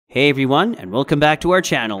Hey everyone, and welcome back to our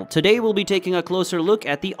channel. Today we'll be taking a closer look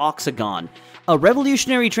at the Octagon, a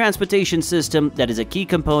revolutionary transportation system that is a key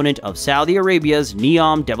component of Saudi Arabia's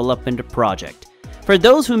NEOM development project. For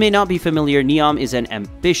those who may not be familiar, NEOM is an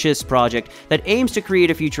ambitious project that aims to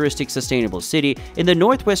create a futuristic sustainable city in the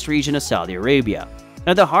northwest region of Saudi Arabia.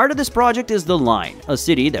 At the heart of this project is the Line, a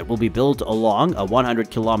city that will be built along a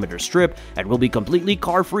 100-kilometer strip and will be completely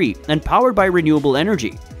car-free and powered by renewable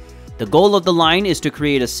energy. The goal of the Line is to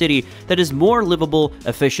create a city that is more livable,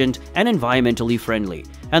 efficient, and environmentally friendly,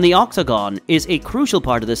 and the Octagon is a crucial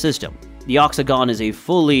part of the system. The Octagon is a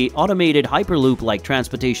fully automated Hyperloop-like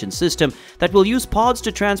transportation system that will use pods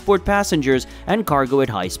to transport passengers and cargo at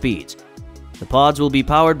high speeds. The pods will be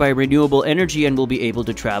powered by renewable energy and will be able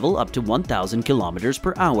to travel up to 1,000 kilometers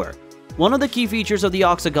per hour. One of the key features of the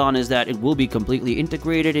Octagon is that it will be completely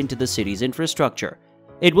integrated into the city's infrastructure.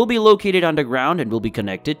 It will be located underground and will be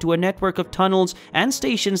connected to a network of tunnels and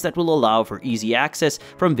stations that will allow for easy access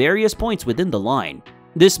from various points within the Line.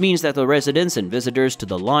 This means that the residents and visitors to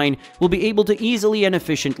the Line will be able to easily and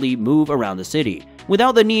efficiently move around the city,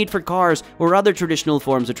 without the need for cars or other traditional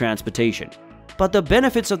forms of transportation. But the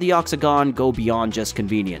benefits of the Octagon go beyond just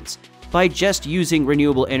convenience. By just using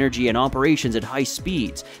renewable energy and operations at high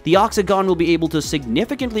speeds, the Octagon will be able to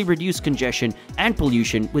significantly reduce congestion and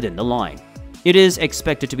pollution within the Line. It is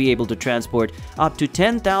expected to be able to transport up to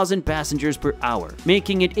 10,000 passengers per hour,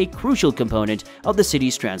 making it a crucial component of the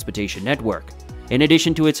city's transportation network. In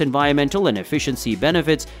addition to its environmental and efficiency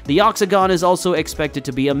benefits, the Octagon is also expected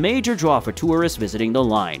to be a major draw for tourists visiting the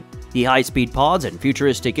Line. The high-speed pods and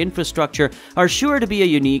futuristic infrastructure are sure to be a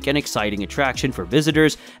unique and exciting attraction for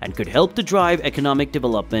visitors and could help to drive economic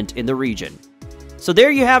development in the region. So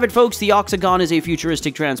there you have it, folks. The Octagon is a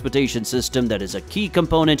futuristic transportation system that is a key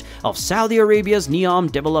component of Saudi Arabia's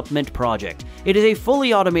NEOM development project. It is a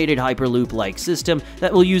fully automated Hyperloop-like system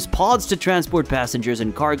that will use pods to transport passengers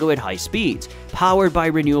and cargo at high speeds, powered by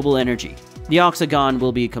renewable energy. The Octagon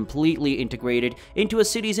will be completely integrated into a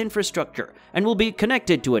city's infrastructure and will be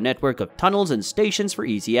connected to a network of tunnels and stations for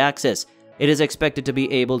easy access. It is expected to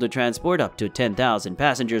be able to transport up to 10,000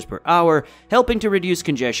 passengers per hour, helping to reduce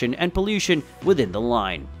congestion and pollution within the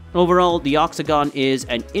Line. Overall, the Octagon is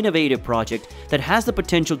an innovative project that has the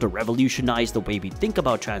potential to revolutionize the way we think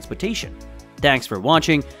about transportation. Thanks for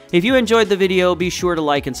watching. If you enjoyed the video, be sure to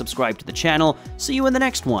like and subscribe to the channel. See you in the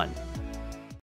next one.